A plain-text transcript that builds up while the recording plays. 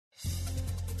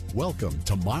Welcome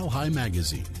to Mile High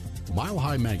Magazine. Mile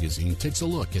High Magazine takes a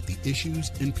look at the issues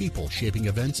and people shaping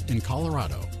events in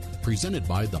Colorado, presented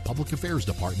by the Public Affairs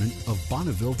Department of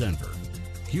Bonneville, Denver.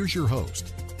 Here's your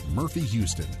host, Murphy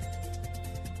Houston.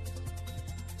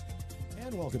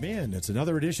 And welcome in. It's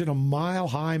another edition of Mile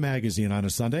High Magazine on a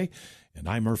Sunday, and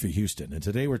I'm Murphy Houston. And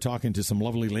today we're talking to some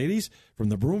lovely ladies from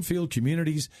the Broomfield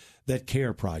Communities That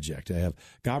Care Project. I have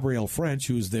Gabrielle French,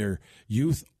 who's their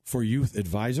Youth for Youth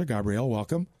advisor. Gabrielle,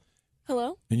 welcome.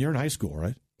 Hello. And you're in high school,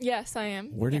 right? Yes, I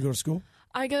am. Where do you go to school?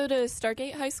 I go to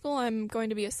Stargate High School. I'm going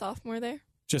to be a sophomore there.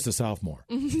 Just a sophomore.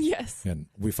 Yes. And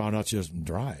we found out she doesn't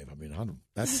drive. I mean,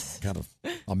 that's kind of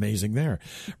amazing there.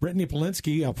 Brittany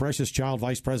Polinsky, a Precious Child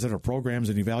Vice President of Programs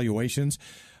and Evaluations,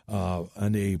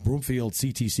 and a Broomfield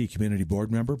CTC Community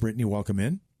Board member. Brittany, welcome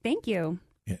in. Thank you.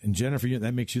 And Jennifer,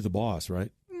 that makes you the boss,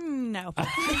 right? No.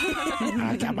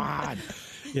 Come on.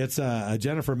 It's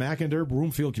Jennifer McInder,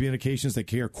 Broomfield Communications That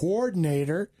Care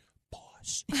Coordinator,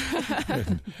 boss,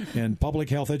 and Public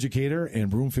Health Educator, and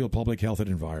Broomfield Public Health and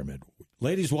Environment.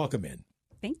 Ladies, welcome in.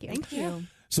 Thank you. Thank you.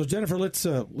 So, Jennifer, let's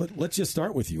just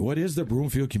start with you. What is the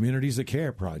Broomfield Communities That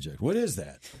Care Project? What is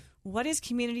that? What is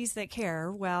Communities That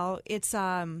Care? Well, it's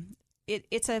a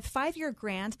 5-year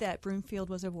grant that Broomfield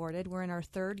was awarded. We're in our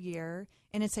third year,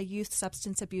 and it's a youth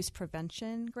substance abuse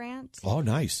prevention grant. Oh,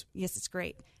 nice. Yes, it's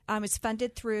great. It's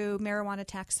funded through marijuana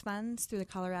tax funds through the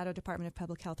Colorado Department of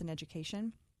Public Health and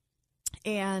Education.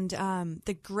 And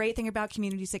the great thing about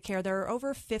Communities That Care, there are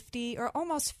over 50 or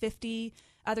almost 50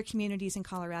 other communities in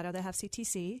Colorado that have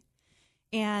CTC.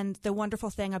 And the wonderful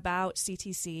thing about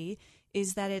CTC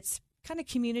is that it's kind of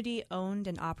community owned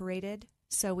and operated.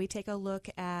 So we take a look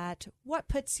at what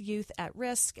puts youth at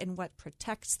risk and what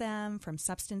protects them from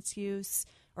substance use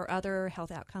or other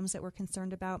health outcomes that we're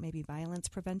concerned about, maybe violence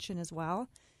prevention as well.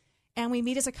 And we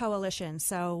meet as a coalition.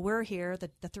 So we're here,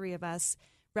 the three of us,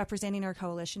 representing our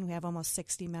coalition. We have almost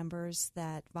 60 members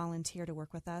that volunteer to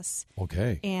work with us.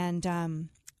 Okay. And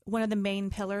one of the main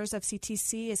pillars of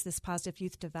CTC is this positive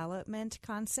youth development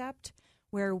concept,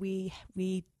 where we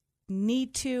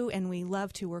need to and we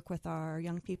love to work with our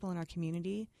young people in our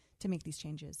community to make these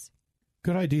changes.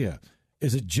 Good idea.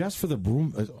 Is it just for the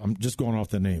I'm just going off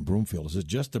the name, Broomfield. Is it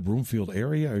just the Broomfield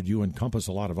area, or do you encompass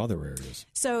a lot of other areas?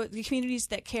 So the Communities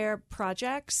That Care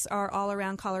projects are all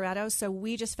around Colorado, so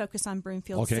we just focus on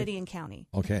Broomfield City and County.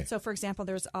 Okay. So, for example,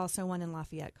 there's also one in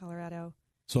Lafayette, Colorado.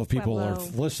 So if people Pueblo.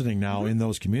 are listening now in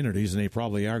those communities, and they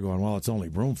probably are going, well, it's only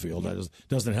Broomfield, that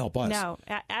doesn't help us. No,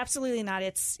 absolutely not.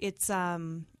 It's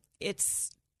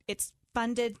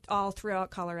funded all throughout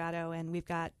Colorado, and we've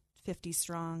got 50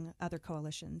 strong other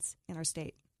coalitions in our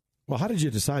state. Well, how did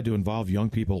you decide to involve young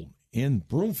people in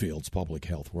Broomfield's public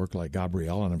health work like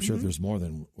Gabrielle? And I'm sure there's more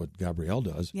than what Gabrielle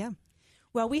does. Yeah.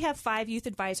 Well, we have 5 youth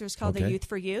advisors called the Youth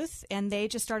for Youth, and they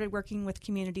just started working with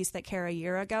Communities That Care a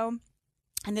year ago.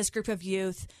 And this group of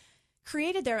youth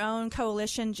created their own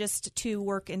coalition just to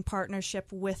work in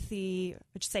partnership with the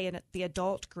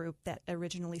adult group that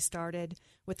originally started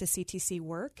with the CTC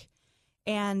work.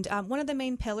 And one of the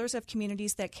main pillars of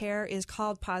Communities That Care is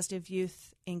called positive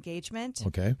youth engagement,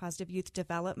 positive youth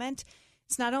development.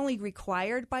 It's not only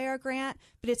required by our grant,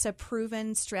 but it's a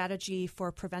proven strategy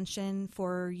for prevention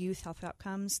for youth health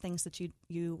outcomes, things that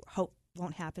you hope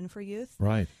won't happen for youth.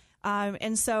 Right.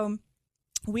 And so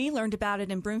we learned about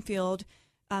it in Broomfield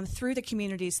through the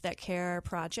Communities That Care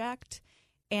project,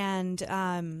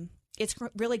 and it's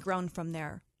really grown from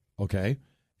there. Okay.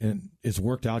 And it's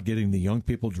worked out getting the young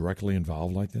people directly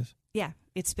involved like this? Yeah,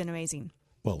 it's been amazing.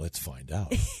 Well, let's find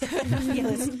out.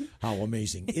 Yes. How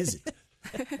amazing is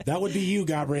it? That would be you,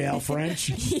 Gabrielle French.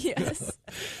 Yes.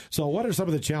 So what are some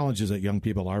of the challenges that young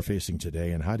people are facing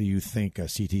today, and how do you think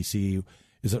CTC,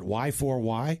 is it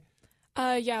Y4Y?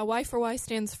 Yeah, Y4Y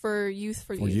stands for Youth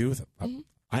for Youth. For Youth?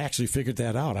 I actually figured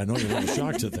that out. I know you're a little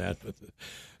shocked at that. But,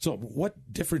 so what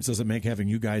difference does it make having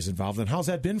you guys involved, and how's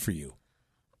that been for you?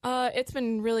 It's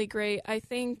been really great. I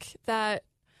think that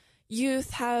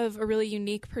youth have a really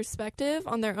unique perspective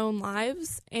on their own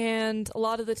lives, and a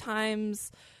lot of the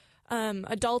times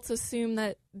adults assume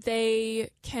that they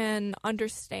can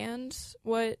understand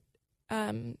what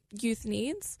youth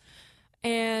needs.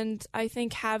 And I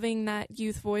think having that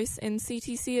youth voice in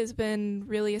CTC has been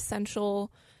really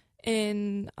essential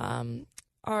in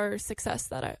our success,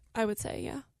 that I would say,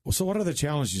 yeah. Well, so what are the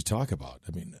challenges you talk about?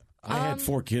 I mean, I had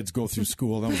 4 kids go through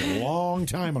school. That was a long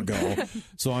time ago.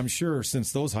 So I'm sure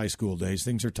since those high school days,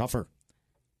 things are tougher.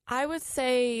 I would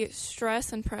say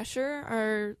stress and pressure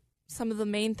are some of the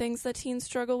main things that teens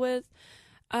struggle with.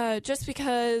 Just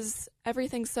because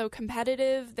everything's so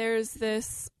competitive, there's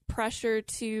this pressure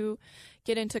to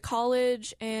get into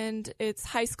college, and it's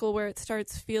high school where it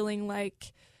starts feeling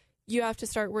like you have to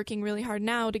start working really hard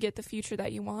now to get the future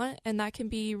that you want, and that can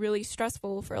be really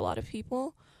stressful for a lot of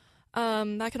people.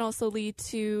 That can also lead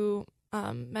to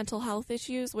mental health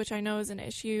issues, which I know is an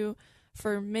issue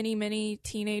for many, many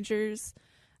teenagers,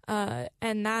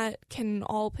 and that can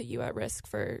all put you at risk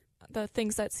for the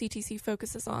things that CTC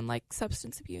focuses on, like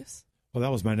substance abuse. Well,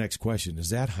 that was my next question. Is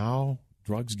that how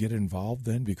drugs get involved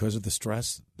then, because of the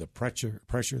stress, the pressure,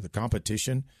 the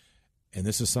competition, and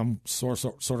this is some sort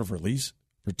of release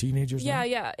for teenagers now?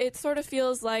 Yeah. It sort of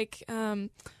feels like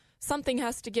something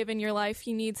has to give in your life.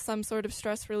 You need some sort of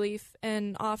stress relief,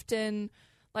 and often,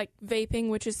 like vaping,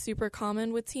 which is super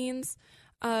common with teens,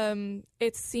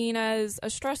 it's seen as a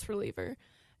stress reliever.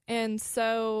 And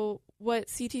so what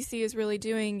CTC is really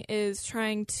doing is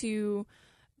trying to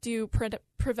do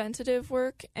preventative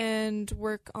work and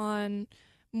work on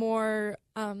more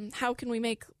how can we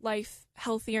make life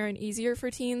healthier and easier for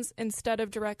teens, instead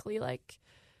of directly like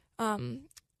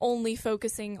only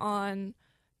focusing on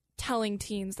telling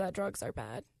teens that drugs are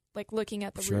bad, like looking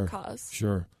at the root cause.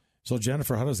 Sure. So,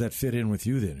 Jennifer, how does that fit in with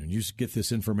you then? And you get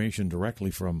this information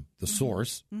directly from the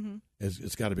source. Mm-hmm.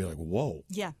 It's got to be like, whoa.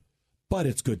 Yeah. But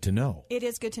it's good to know. It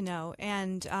is good to know.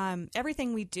 And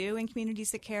everything we do in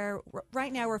Communities That Care,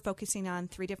 right now we're focusing on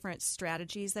 3 different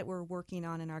strategies that we're working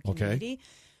on in our community. Okay.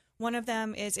 One of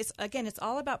them is, it's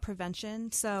all about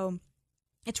prevention. So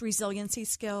it's resiliency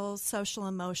skills, social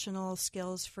emotional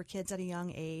skills for kids at a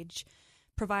young age,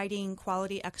 providing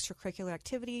quality extracurricular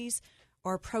activities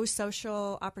or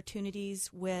pro-social opportunities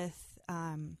with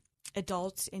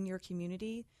adults in your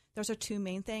community. Those are 2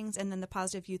 main things. And then the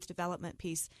positive youth development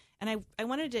piece. And I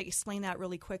wanted to explain that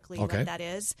really quickly, what that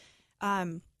is.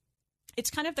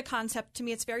 It's kind of the concept. To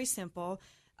me, it's very simple.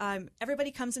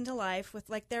 Everybody comes into life with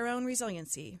like their own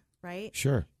resiliency, right?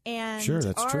 Sure. And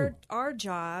that's true. Our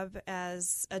job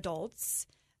as adults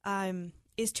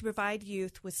is to provide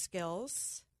youth with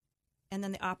skills, and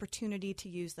then the opportunity to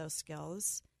use those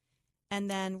skills, and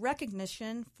then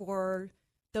recognition for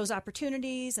those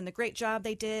opportunities and the great job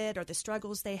they did or the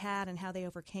struggles they had and how they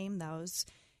overcame those.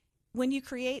 When you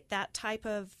create that type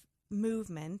of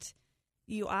movement,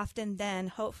 you often then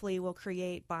hopefully will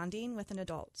create bonding with an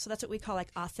adult. So that's what we call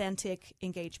like authentic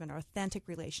engagement or authentic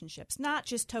relationships, not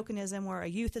just tokenism where a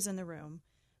youth is in the room,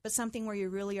 but something where you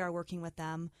really are working with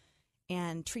them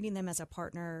and treating them as a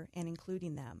partner and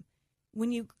including them.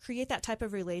 When you create that type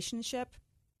of relationship,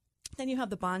 then you have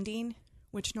the bonding,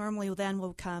 which normally then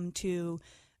will come to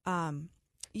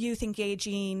youth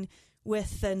engaging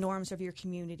with the norms of your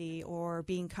community or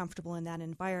being comfortable in that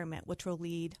environment, which will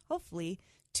lead, hopefully,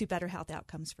 to better health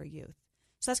outcomes for youth.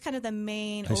 So that's kind of the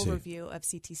main overview of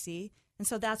CTC. And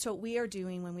so that's what we are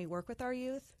doing when we work with our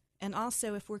youth. And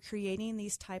also, if we're creating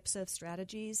these types of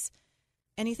strategies,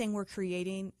 anything we're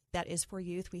creating that is for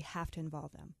youth, we have to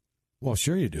involve them. Well,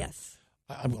 sure you do. Yes.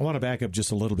 I want to back up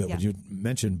just a little bit. Yeah. When you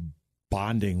mentioned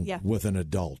bonding with an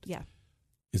adult. Yeah.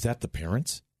 Is that the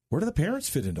parents? Where do the parents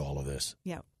fit into all of this?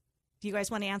 Yeah. Do you guys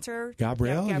want to answer?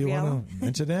 Gabrielle, you want to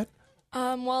mention that?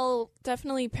 Well,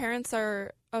 definitely parents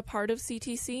are a part of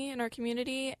CTC in our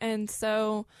community. And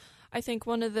so I think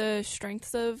one of the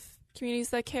strengths of Communities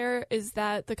That Care is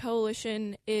that the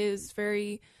coalition is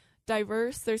very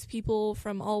diverse. There's people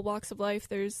from all walks of life.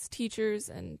 There's teachers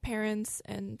and parents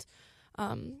and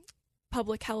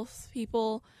public health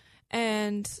people.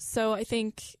 And so I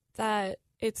think that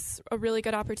it's a really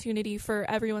good opportunity for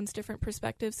everyone's different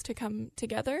perspectives to come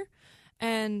together.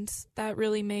 And that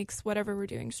really makes whatever we're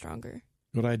doing stronger.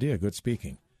 Good idea. Good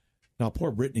speaking. Now,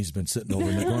 poor Brittany's been sitting over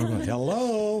in the corner going,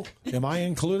 hello, am I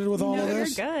included with all of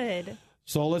this? You're good.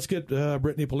 So let's get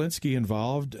Brittany Polinsky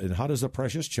involved. And how does a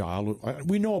Precious Child,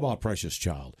 we know about Precious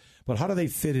Child, but how do they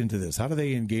fit into this? How do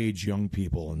they engage young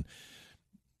people? And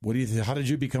what do you how did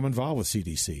you become involved with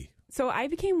CTC? So I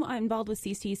became involved with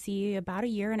CTC about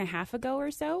 1.5 years ago or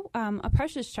so. A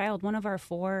Precious Child, one of our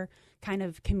 4 kind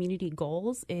of community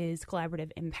goals is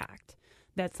collaborative impact.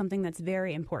 That's something that's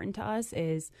very important to us,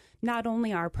 is not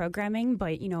only our programming,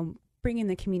 but, bringing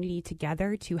the community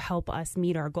together to help us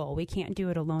meet our goal. We can't do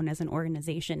it alone as an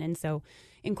organization. And so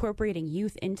incorporating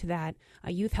youth into that,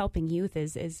 youth helping youth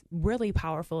is really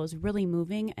powerful, is really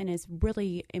moving, and is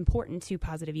really important to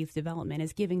positive youth development,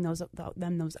 is giving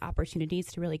them those opportunities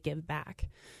to really give back.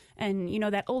 And,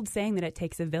 that old saying that it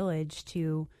takes a village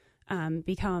to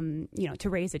become, to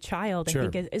raise a child, I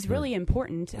think is really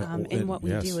important in what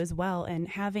we do as well. And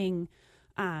having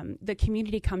the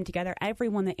community come together,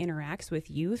 everyone that interacts with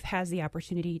youth has the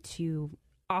opportunity to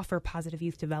offer positive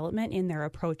youth development in their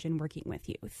approach in working with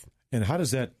youth. And how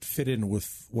does that fit in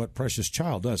with what Precious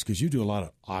Child does? Because you do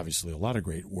obviously a lot of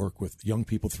great work with young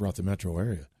people throughout the metro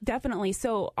area. Definitely.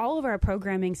 So all of our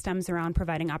programming stems around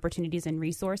providing opportunities and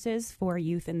resources for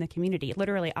youth in the community.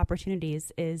 Literally,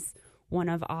 opportunities is one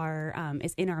of our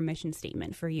is in our mission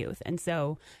statement for youth. And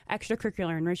so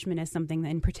extracurricular enrichment is something that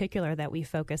in particular that we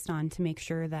focused on to make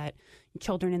sure that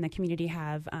children in the community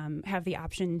have the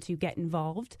option to get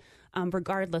involved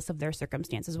regardless of their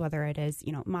circumstances, whether it is,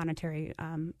 monetary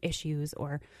issues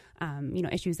or,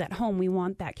 issues at home. We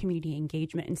want that community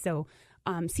engagement. And so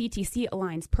CTC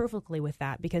aligns perfectly with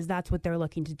that because that's what they're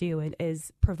looking to do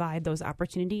is provide those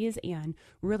opportunities and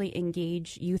really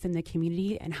engage youth in the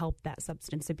community and help that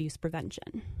substance abuse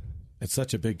prevention. It's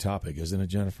such a big topic, isn't it,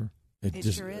 Jennifer?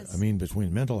 It sure is. I mean,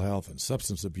 between mental health and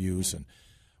substance abuse, and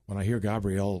when I hear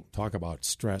Gabrielle talk about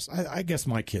stress, I guess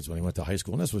my kids, when they went to high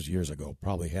school, and this was years ago,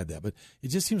 probably had that, but it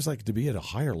just seems like to be at a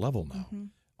higher level now. Mm-hmm.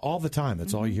 All the time.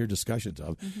 That's all you hear discussions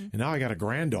of. Mm-hmm. And now I got a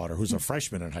granddaughter who's a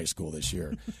freshman in high school this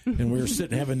year. And we were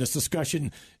sitting having this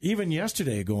discussion even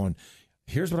yesterday going,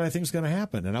 here's what I think is going to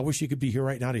happen. And I wish you could be here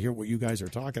right now to hear what you guys are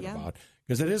talking about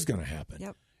because it is going to happen.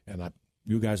 Yep. And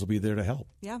you guys will be there to help.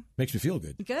 Yeah. Makes me feel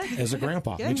good. Good. As a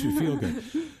grandpa. Makes me feel good.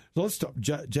 So let's talk.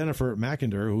 Jennifer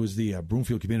McInder, who is the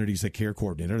Broomfield Communities That Care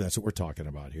Coordinator. That's what we're talking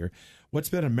about here. What's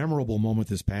been a memorable moment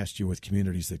this past year with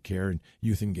Communities That Care and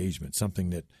youth engagement?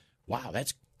 Something that, wow,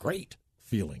 that's great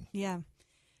feeling. Yeah.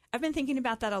 I've been thinking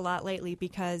about that a lot lately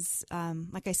because,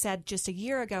 like I said, just a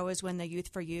year ago is when the Youth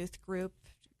for Youth group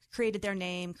created their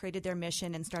name, created their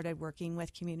mission, and started working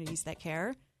with Communities That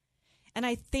Care. And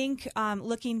I think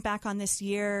looking back on this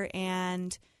year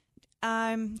and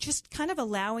just kind of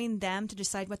allowing them to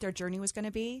decide what their journey was going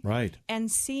to be. Right.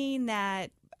 And seeing that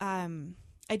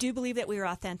I do believe that we were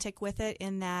authentic with it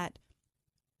in that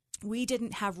we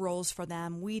didn't have roles for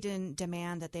them. We didn't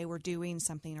demand that they were doing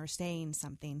something or saying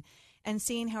something. And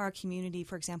seeing how our community,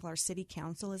 for example, our city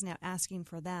council is now asking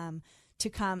for them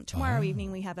to come. Tomorrow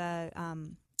evening we have a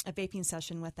vaping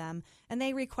session with them, and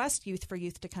they request Youth for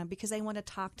Youth to come because they want to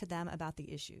talk to them about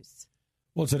the issues.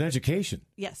 Well, it's an education.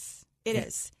 Yes, it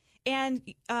is. And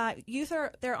youth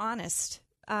they're honest.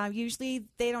 Usually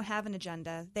they don't have an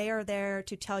agenda. They are there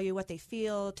to tell you what they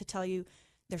feel, to tell you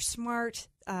they're smart.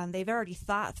 They've already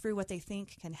thought through what they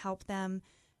think can help them.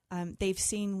 They've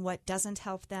seen what doesn't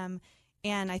help them.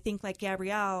 And I think like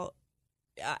Gabrielle,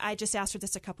 I just asked her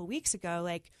this a couple weeks ago,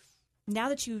 like, now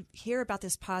that you hear about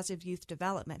this positive youth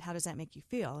development, how does that make you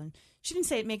feel? And she didn't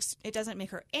say it doesn't make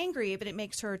her angry, but it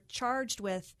makes her charged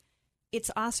with,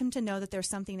 it's awesome to know that there's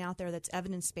something out there that's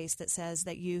evidence-based that says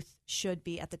that youth should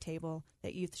be at the table,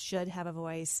 that youth should have a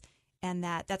voice, and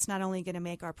that's not only going to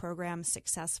make our program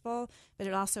successful, but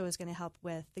it also is going to help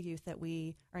with the youth that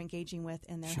we are engaging with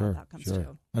in their health outcomes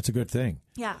too. That's a good thing.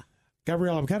 Yeah.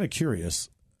 Gabrielle, I'm kind of curious.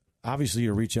 Obviously,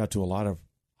 you reach out to a lot of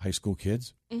high school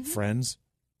kids, friends,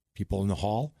 people in the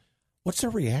hall. What's their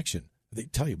reaction? They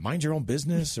tell you, mind your own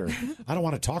business, or I don't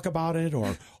want to talk about it,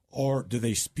 or do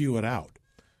they spew it out?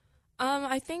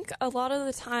 I think a lot of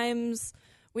the times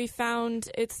we found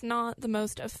it's not the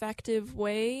most effective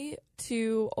way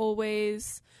to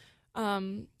always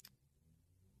tell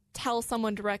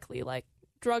someone directly, like,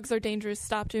 drugs are dangerous,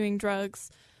 stop doing drugs.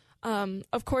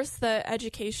 Of course, the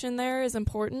education there is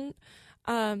important.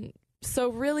 So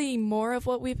really more of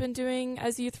what we've been doing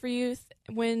as Youth for Youth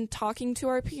when talking to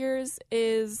our peers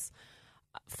is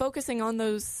focusing on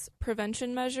those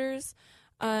prevention measures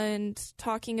and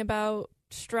talking about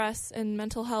stress and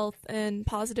mental health and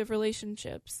positive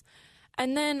relationships.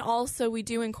 And then also we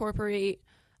do incorporate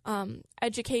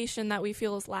education that we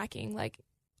feel is lacking. Like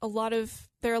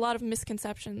there are a lot of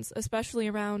misconceptions, especially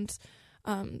around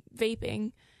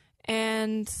vaping,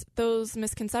 and those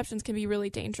misconceptions can be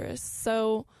really dangerous.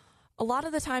 So a lot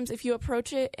of the times if you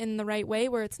approach it in the right way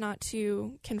where it's not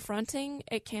too confronting,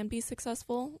 it can be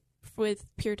successful with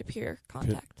peer-to-peer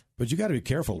contact. But you got to be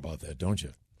careful about that, don't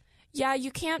you? Yeah,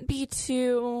 you can't be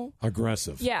too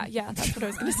aggressive. Yeah, that's what I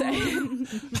was going to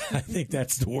say. I think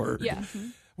that's the word. Yeah.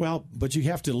 Well, but you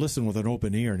have to listen with an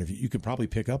open ear, and if you can probably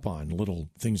pick up on little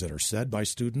things that are said by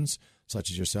students,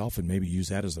 such as yourself, and maybe use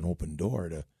that as an open door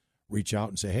to reach out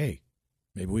and say, hey,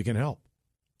 maybe we can help.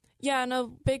 Yeah, and a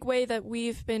big way that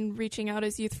we've been reaching out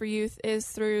as Youth for Youth is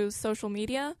through social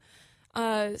media,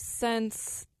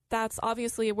 since that's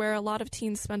obviously where a lot of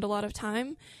teens spend a lot of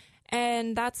time.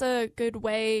 And that's a good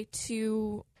way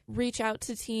to reach out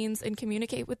to teens and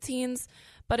communicate with teens,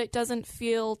 but it doesn't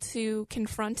feel too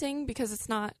confronting because it's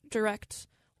not direct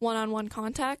one-on-one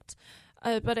contact.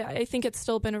 But I think it's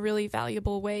still been a really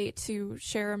valuable way to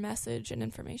share a message and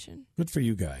information. Good for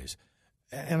you guys.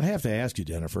 And I have to ask you,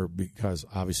 Jennifer, because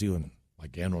obviously when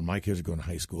my kids are going to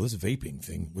high school, this vaping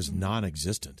thing was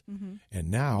non-existent. Mm-hmm. And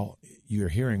now you're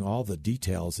hearing all the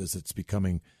details as it's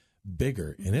becoming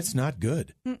bigger, and it's not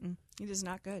good. Mm-mm. It is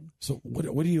not good. So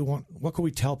what do you want? What can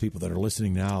we tell people that are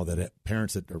listening now, that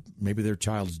parents that are, maybe their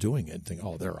child's doing it and think,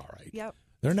 oh, they're all right. Yep.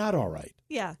 They're not all right.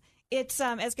 Yeah. It's,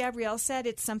 as Gabrielle said,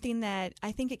 it's something that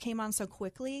I think it came on so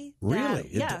quickly. Really?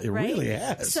 That, It right? really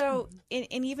has. So,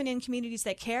 and even in communities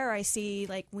that care, I see,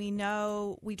 like, we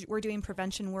know we're doing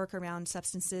prevention work around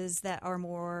substances that are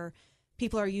more,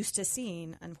 people are used to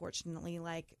seeing, unfortunately,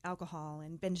 like alcohol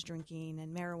and binge drinking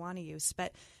and marijuana use.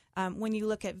 But when you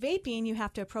look at vaping, you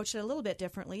have to approach it a little bit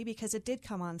differently because it did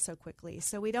come on so quickly.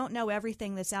 So we don't know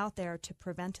everything that's out there to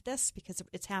prevent this because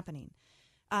it's happening.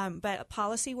 But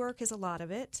policy work is a lot of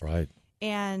it. Right.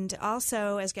 And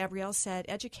also, as Gabrielle said,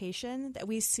 education, that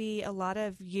we see a lot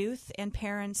of youth and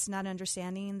parents not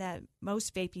understanding that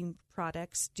most vaping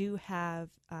products do have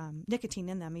nicotine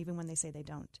in them, even when they say they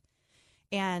don't.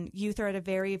 And youth are at a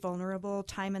very vulnerable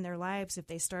time in their lives. If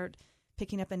they start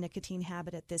picking up a nicotine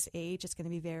habit at this age, it's going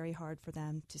to be very hard for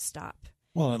them to stop.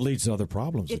 Well, it leads to other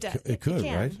problems. It could,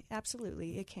 can. right?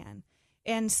 Absolutely, it can.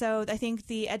 And so I think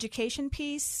the education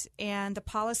piece and the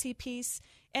policy piece.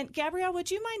 And Gabrielle,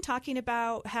 would you mind talking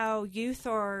about how youth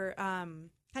are kind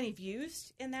of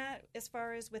used in that, as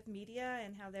far as with media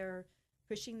and how they're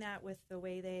pushing that with the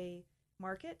way they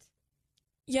market?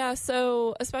 Yeah,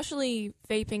 so especially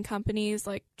vaping companies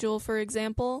like Juul, for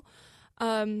example,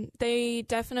 they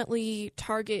definitely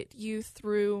target youth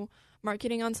through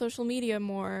marketing on social media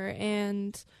more,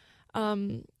 and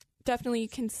definitely you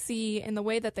can see in the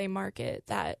way that they market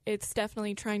that it's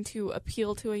definitely trying to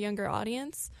appeal to a younger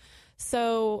audience.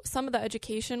 So some of the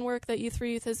education work that Youth for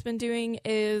Youth has been doing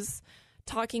is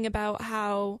talking about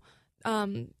how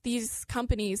these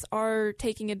companies are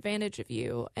taking advantage of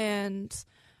you, and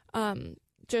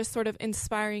just sort of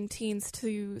inspiring teens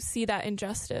to see that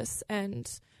injustice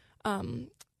and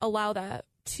allow that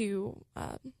to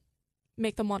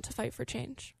make them want to fight for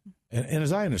change. And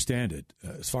as I understand it,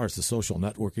 as far as the social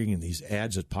networking and these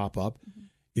ads that pop up,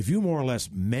 if you more or less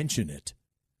mention it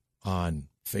on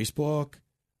Facebook,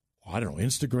 I don't know,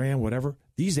 Instagram, whatever,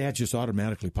 these ads just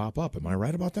automatically pop up. Am I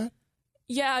right about that?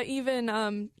 Yeah,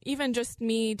 even just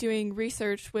me doing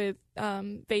research with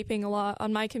vaping a lot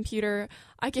on my computer,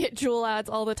 I get Juul ads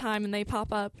all the time and they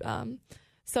pop up.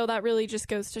 So that really just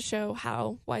goes to show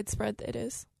how widespread it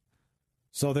is.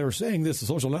 So they were saying this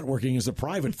social networking is a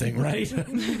private thing, right?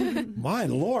 My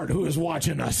Lord, who is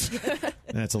watching us?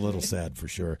 That's a little sad for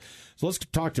sure. So let's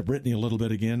talk to Brittany a little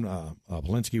bit again,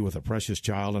 Polinsky with A Precious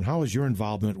Child. And how has your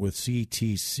involvement with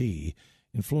CTC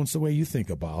influenced the way you think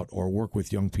about or work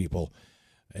with young people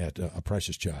at A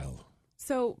Precious Child?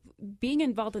 So being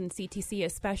involved in CTC,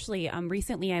 especially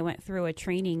recently, I went through a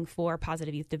training for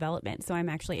positive youth development. So I'm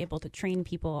actually able to train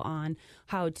people on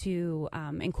how to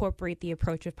incorporate the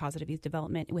approach of positive youth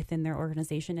development within their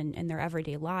organization and their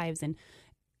everyday lives. And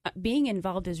being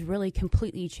involved has really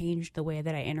completely changed the way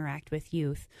that I interact with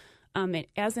youth.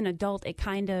 As an adult, it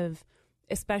kind of,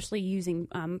 especially using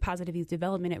positive youth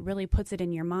development, it really puts it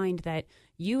in your mind that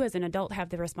you as an adult have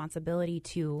the responsibility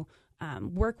to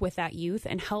work with that youth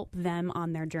and help them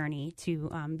on their journey to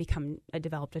become a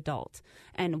developed adult.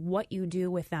 And what you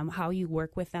do with them, how you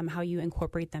work with them, how you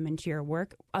incorporate them into your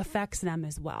work affects them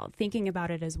as well. Thinking about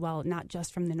it as well, not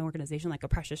just from an organization like A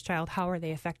Precious Child, how are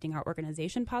they affecting our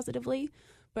organization positively,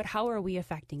 but how are we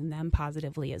affecting them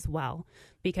positively as well?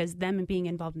 Because them being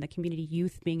involved in the community,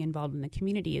 youth being involved in the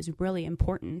community is really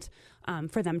important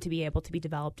for them to be able to be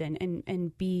developed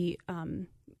and be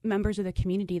members of the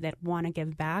community that want to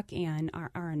give back and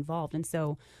are involved. And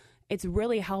so it's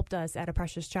really helped us at A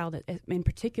Precious Child in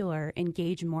particular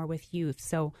engage more with youth.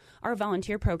 So our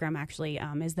volunteer program actually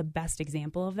is the best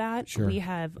example of that. Sure. We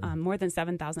have more than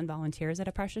 7,000 volunteers at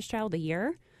A Precious Child a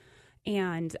year.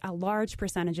 And a large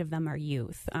percentage of them are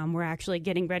youth. We're actually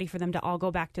getting ready for them to all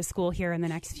go back to school here in the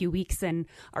next few weeks and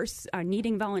are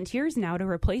needing volunteers now to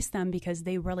replace them because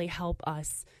they really help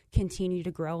us continue to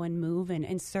grow and move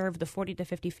and serve the 40 to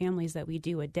 50 families that we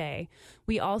do a day.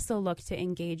 We also look to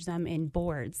engage them in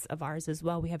boards of ours as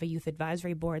well. We have a youth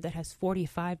advisory board that has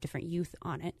 45 different youth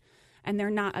on it. And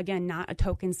they're not a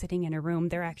token sitting in a room.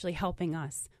 They're actually helping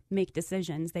us make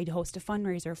decisions. They host a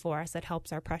fundraiser for us that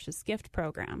helps our Precious Gift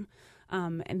program.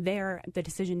 And they're the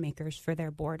decision makers for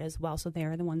their board as well. So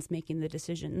they're the ones making the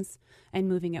decisions and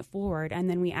moving it forward. And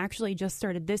then we actually just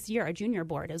started this year a junior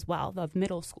board as well of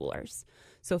middle schoolers.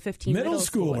 So 15 middle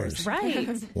schoolers.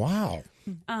 Right. Wow.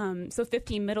 So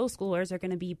 15 middle schoolers are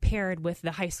going to be paired with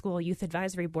the high school youth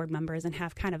advisory board members and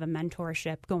have kind of a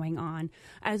mentorship going on,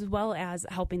 as well as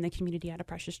helping the community out of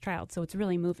Precious Child. So it's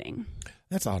really moving.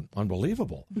 That's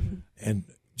unbelievable. And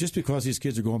just because these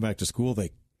kids are going back to school,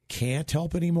 they can't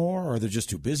help anymore, or they're just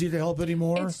too busy to help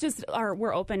anymore? It's just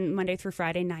we're open Monday through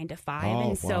Friday, 9 to 5. Oh,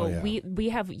 and so wow, yeah. we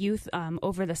have youth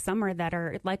over the summer that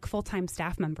are like full-time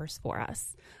staff members for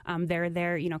us. They're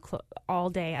there, all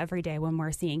day, every day when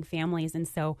we're seeing families. And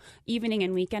so evening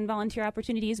and weekend volunteer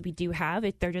opportunities we do have.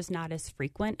 They're just not as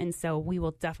frequent. And so we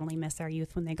will definitely miss our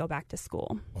youth when they go back to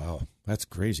school. Wow, that's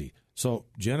crazy. So,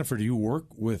 Jennifer, do you work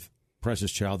with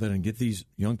Precious Child then and get these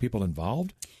young people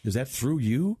involved? Is that through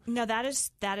you? No, that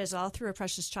is all through a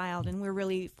Precious Child, and we're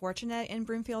really fortunate in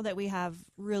Broomfield that we have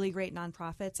really great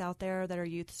nonprofits out there that are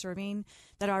youth serving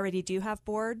that already do have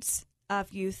boards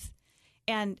of youth.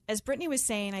 And as Brittany was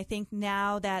saying, I think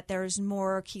now that there's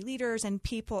more key leaders and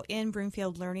people in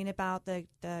Broomfield learning about the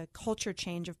culture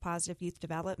change of positive youth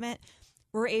development,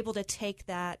 we're able to take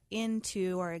that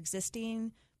into our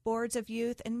existing boards of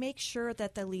youth and make sure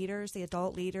that the leaders, the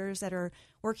adult leaders that are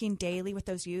working daily with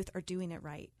those youth are doing it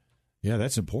right. Yeah,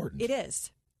 that's important. It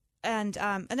is. And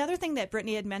another thing that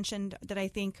Brittany had mentioned that I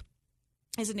think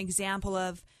is an example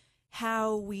of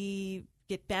how we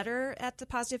get better at the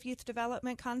positive youth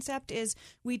development concept is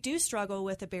we do struggle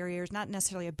with the barriers, not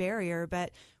necessarily a barrier,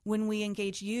 but when we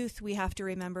engage youth, we have to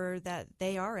remember that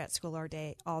they are at school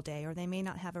all day, or they may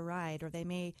not have a ride, or they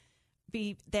may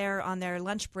be there on their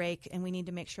lunch break, and we need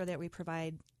to make sure that we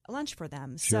provide a lunch for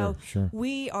them. Sure.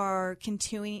 We are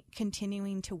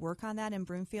continuing to work on that in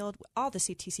Broomfield. All the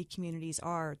CTC communities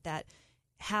are that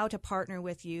how to partner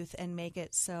with youth and make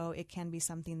it so it can be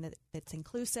something that's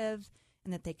inclusive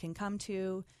and that they can come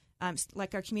to.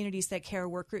 Like our Communities That Care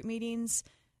work group meetings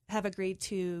have agreed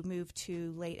to move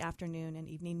to late afternoon and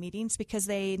evening meetings because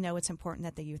they know it's important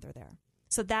that the youth are there.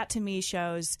 So that to me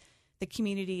shows the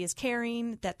community is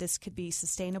caring, that this could be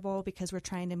sustainable because we're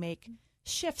trying to make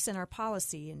shifts in our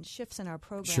policy and shifts in our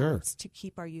programs to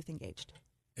keep our youth engaged.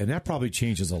 And that probably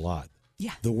changes a lot.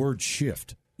 Yeah. The word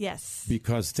shift. Yes.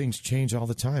 Because things change all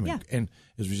the time. Yeah. And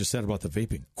as we just said about the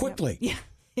vaping, quickly. Yeah.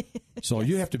 So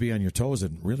you have to be on your toes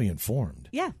and really informed.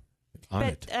 Yeah. On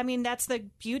But, it. I mean, that's the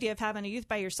beauty of having a youth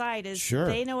by your side is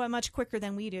they know it much quicker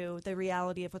than we do, the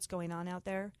reality of what's going on out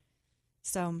there.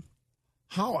 So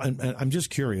How, and I'm just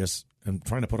curious, I'm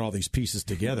trying to put all these pieces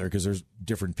together because there's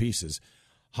different pieces.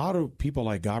 How do people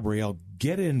like Gabrielle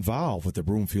get involved with the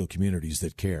Broomfield Communities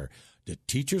That Care? Do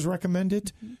teachers recommend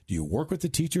it? Mm-hmm. Do you work with the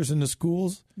teachers in the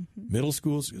schools, middle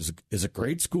schools? Is it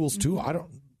grade schools too? I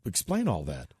don't explain all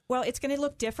that. Well, it's going to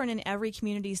look different in every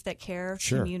Communities That Care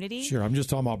community. Sure, I'm just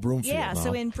talking about Broomfield. Yeah, now.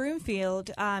 so in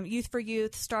Broomfield, Youth for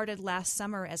Youth started last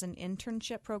summer as an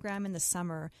internship program in the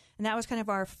summer. And that was kind of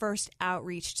our first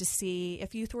outreach to see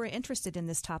if youth were interested in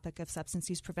this topic of substance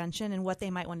use prevention and what they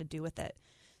might want to do with it.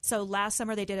 So last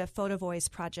summer they did a photo voice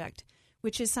project,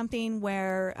 which is something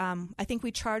where I think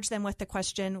we charged them with the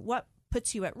question, what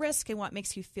puts you at risk and what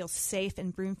makes you feel safe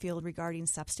in Broomfield regarding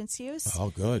substance use? Oh,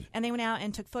 good. And they went out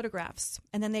and took photographs,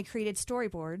 and then they created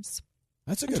storyboards.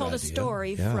 That's a and good told idea. a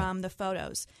story from the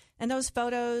photos. And those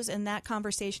photos and that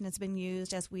conversation has been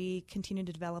used as we continue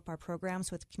to develop our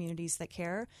programs with Communities That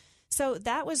Care. So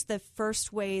that was the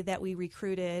first way that we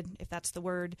recruited, if that's the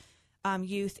word,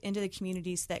 youth into the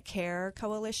Communities That Care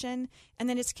coalition. And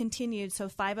then it's continued. So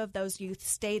 5 of those youth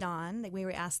stayed on. We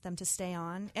were asked them to stay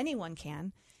on. Anyone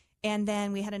can. And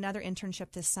then we had another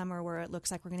internship this summer where it looks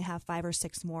like we're going to have 5 or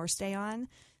 6 more stay on.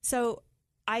 So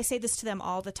I say this to them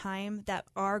all the time, that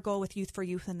our goal with Youth for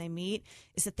Youth when they meet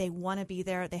is that they want to be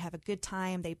there, they have a good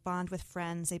time, they bond with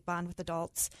friends, they bond with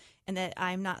adults, and that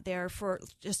I'm not there for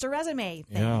just a resume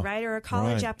thing, right, or a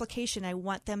college application. I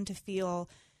want them to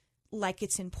feel like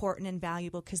it's important and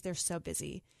valuable because they're so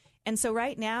busy. And so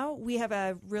right now we have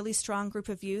a really strong group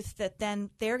of youth that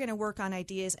then they're going to work on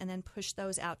ideas and then push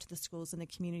those out to the schools and the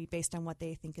community based on what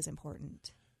they think is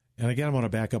important. And again, I want to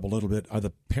back up a little bit. Are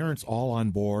the parents all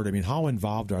on board? I mean, how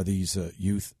involved are these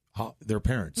youth, their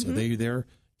parents? Are they there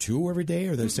too every day?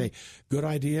 Or they say, good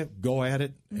idea, go at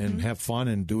it and have fun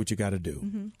and do what you got to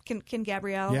do? Can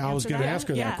Gabrielle I was going to ask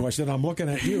her that question. I'm looking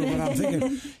at you, but I'm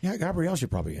thinking, Gabrielle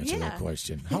should probably answer that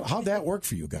question. How'd that work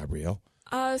for you, Gabrielle?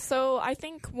 So I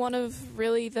think one of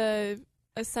really the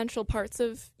essential parts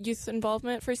of youth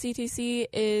involvement for CTC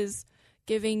is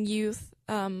giving youth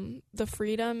the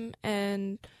freedom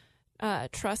and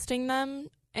trusting them.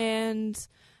 And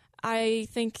I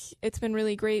think it's been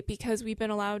really great because we've been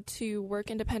allowed to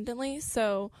work independently.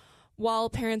 So while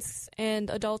parents and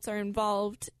adults are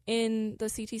involved in the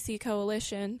CTC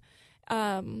Coalition,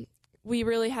 we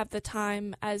really have the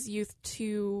time as youth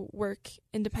to work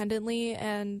independently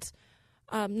and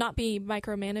not be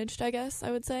micromanaged, I guess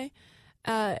I would say.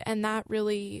 And that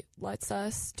really lets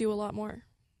us do a lot more.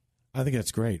 I think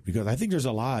that's great because I think there's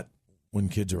a lot when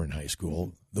kids are in high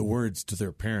school, the words to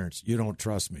their parents, "You don't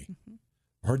trust me."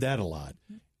 Heard that a lot.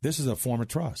 This is a form of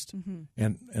trust.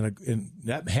 And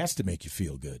that has to make you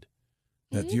feel good,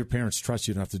 that your parents trust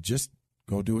you enough to just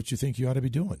go do what you think you ought to be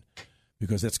doing,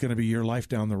 because that's going to be your life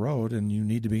down the road, and you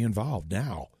need to be involved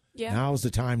now. Yeah. Now is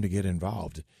the time to get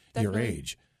involved at your Definitely.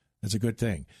 age. That's a good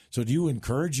thing. So do you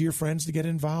encourage your friends to get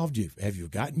involved? Have you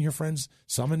gotten your friends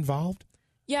some involved?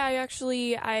 Yeah,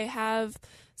 I have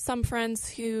some friends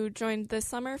who joined this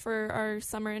summer for our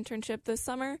summer internship this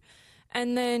summer.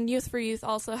 And then Youth for Youth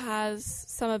also has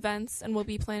some events, and we'll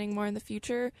be planning more in the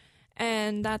future.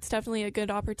 And that's definitely a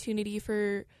good opportunity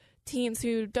for teens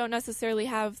who don't necessarily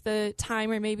have the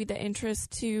time or maybe the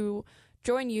interest to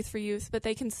join Youth for Youth, but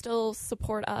they can still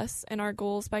support us and our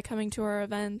goals by coming to our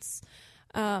events,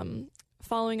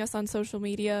 following us on social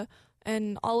media,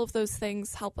 and all of those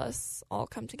things help us all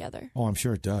come together. Oh, I'm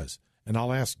sure it does. And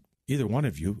I'll ask either one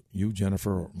of you,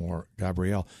 Jennifer or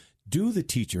Gabrielle, do the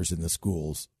teachers in the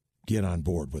schools get on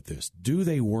board with this? Do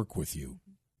they work with you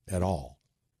at all?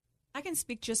 I can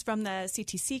speak just from the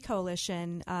CTC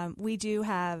Coalition. We do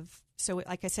have, so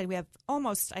like I said, we have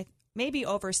almost maybe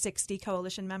over 60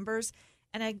 coalition members,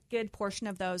 and a good portion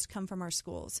of those come from our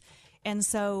schools. And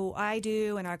so I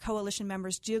do, and our coalition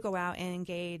members do go out and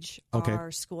engage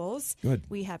our schools. Good.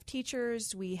 We have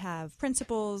teachers, we have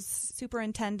principals,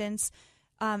 superintendents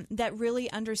that really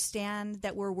understand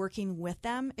that we're working with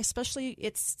them. Especially,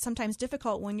 it's sometimes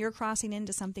difficult when you're crossing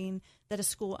into something that a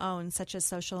school owns, such as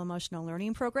social emotional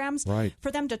learning programs, right,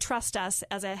 for them to trust us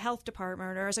as a health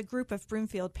department or as a group of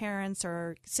Broomfield parents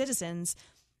or citizens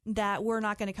that we're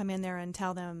not going to come in there and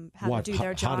tell them how to do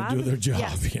their job. How to do their job,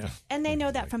 yes. Yeah. And they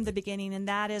know that from the beginning, and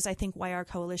that is, I think, why our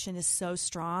coalition is so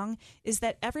strong, is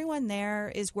that everyone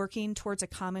there is working towards a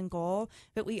common goal,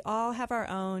 but we all have our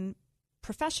own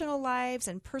professional lives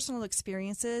and personal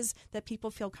experiences that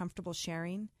people feel comfortable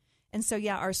sharing. And so,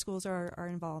 yeah, our schools are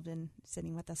involved in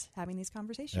sitting with us, having these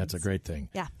conversations. That's a great thing.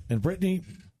 Yeah. And Brittany,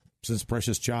 since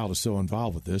Precious Child is so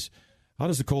involved with this, how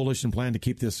does the coalition plan to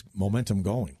keep this momentum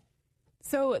going?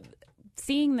 So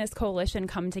seeing this coalition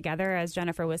come together, as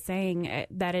Jennifer was saying,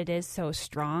 that it is so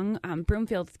strong.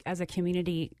 Broomfield as a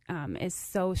community is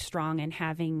so strong in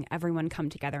having everyone come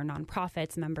together,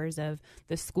 nonprofits, members of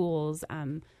the schools,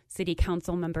 city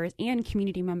council members, and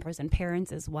community members and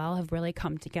parents as well have really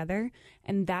come together.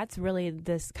 And that's really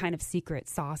this kind of secret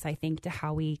sauce, I think, to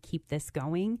how we keep this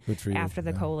going after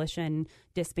the coalition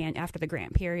disband, after the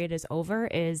grant period is over,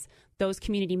 is those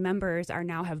community members are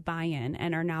now have buy-in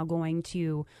and are now going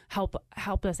to help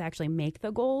us actually make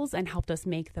the goals and help us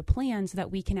make the plans so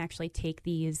that we can actually take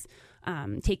these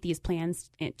plans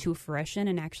to fruition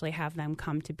and actually have them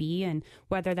come to be. And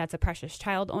whether that's a Precious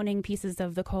Child owning pieces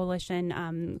of the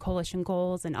coalition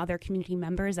goals and other community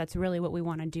members, that's really what we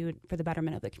want to do for the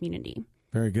betterment of the community.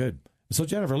 Very good. So,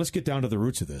 Jennifer, let's get down to the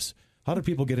roots of this. How do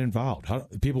people get involved? How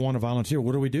do people want to volunteer?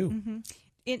 What do we do? Mm-hmm.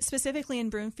 Specifically in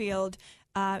Broomfield,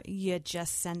 you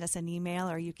just send us an email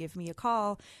or you give me a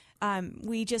call.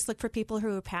 We just look for people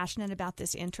who are passionate about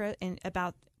this interest and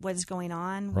about what is going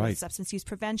on with substance use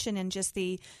prevention and just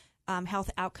the health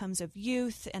outcomes of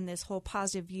youth and this whole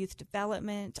positive youth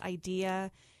development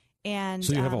idea. And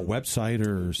so you have a website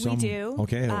or some? We do.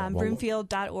 Okay.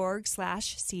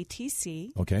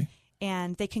 Broomfield.org/CTC. Okay.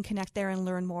 And they can connect there and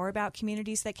learn more about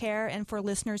Communities That Care. And for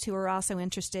listeners who are also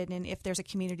interested in if there's a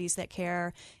Communities That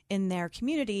Care in their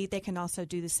community, they can also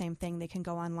do the same thing. They can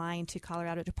go online to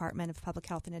Colorado Department of Public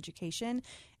Health and Education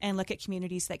and look at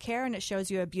Communities That Care, and it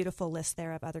shows you a beautiful list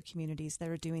there of other communities that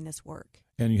are doing this work.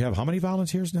 And you have how many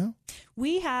volunteers now?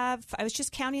 We have, I was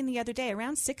just counting the other day,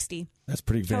 around 60. That's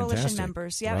pretty fantastic. Coalition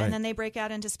members, yeah. Right. And then they break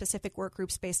out into specific work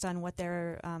groups based on what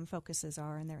their focuses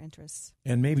are and their interests.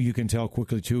 And maybe you can tell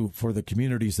quickly, too, for the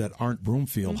communities that aren't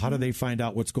Broomfield, how do they find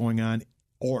out what's going on,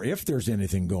 or if there's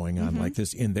anything going on like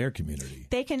this in their community?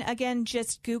 They can, again,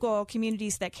 just Google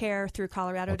Communities That Care through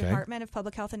Colorado Department of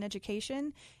Public Health and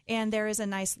Education, and there is a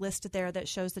nice list there that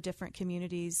shows the different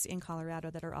communities in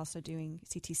Colorado that are also doing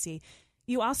CTC.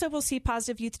 You also will see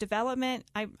Positive Youth Development.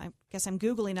 I guess I'm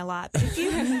Googling a lot, but if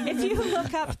you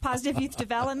look up Positive Youth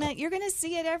Development, you're going to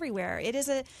see it everywhere. It is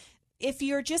if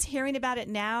you're just hearing about it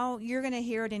now, you're going to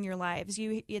hear it in your lives.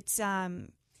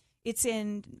 It's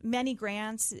in many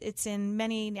grants. It's in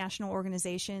many national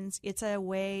organizations. It's a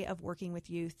way of working with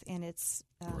youth, and it's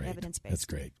evidence-based. That's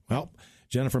great. Well,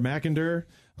 Jennifer McIntyre,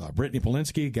 Brittany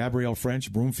Polinsky, Gabrielle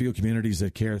French, Broomfield Communities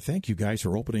That Care, thank you guys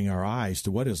for opening our eyes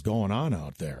to what is going on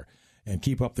out there, and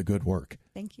keep up the good work.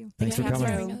 Thank you. Thanks for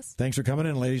coming in. Thanks for coming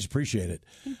in, ladies. Appreciate it.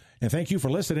 And thank you for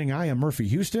listening. I am Murphy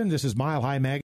Houston. This is Mile High Magazine.